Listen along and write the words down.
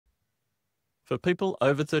For people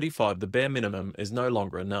over 35, the bare minimum is no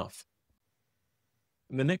longer enough.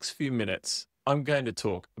 In the next few minutes, I'm going to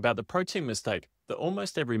talk about the protein mistake that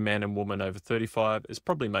almost every man and woman over 35 is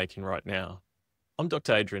probably making right now. I'm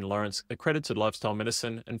Dr. Adrian Laurence, accredited lifestyle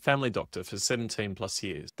medicine and family doctor for 17 plus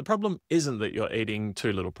years. The problem isn't that you're eating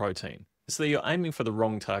too little protein, it's that you're aiming for the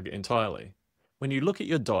wrong target entirely. When you look at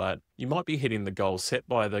your diet, you might be hitting the goal set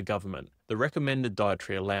by the government, the Recommended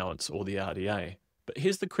Dietary Allowance or the RDA. But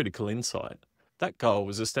here's the critical insight. That goal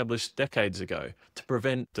was established decades ago to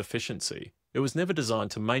prevent deficiency. It was never designed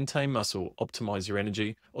to maintain muscle, optimize your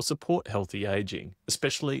energy, or support healthy aging,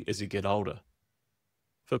 especially as you get older.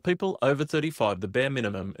 For people over 35, the bare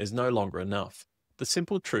minimum is no longer enough. The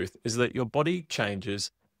simple truth is that your body changes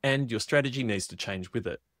and your strategy needs to change with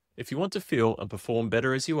it. If you want to feel and perform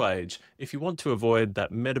better as you age, if you want to avoid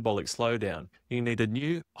that metabolic slowdown, you need a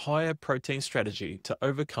new, higher protein strategy to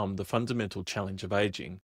overcome the fundamental challenge of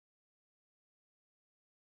aging.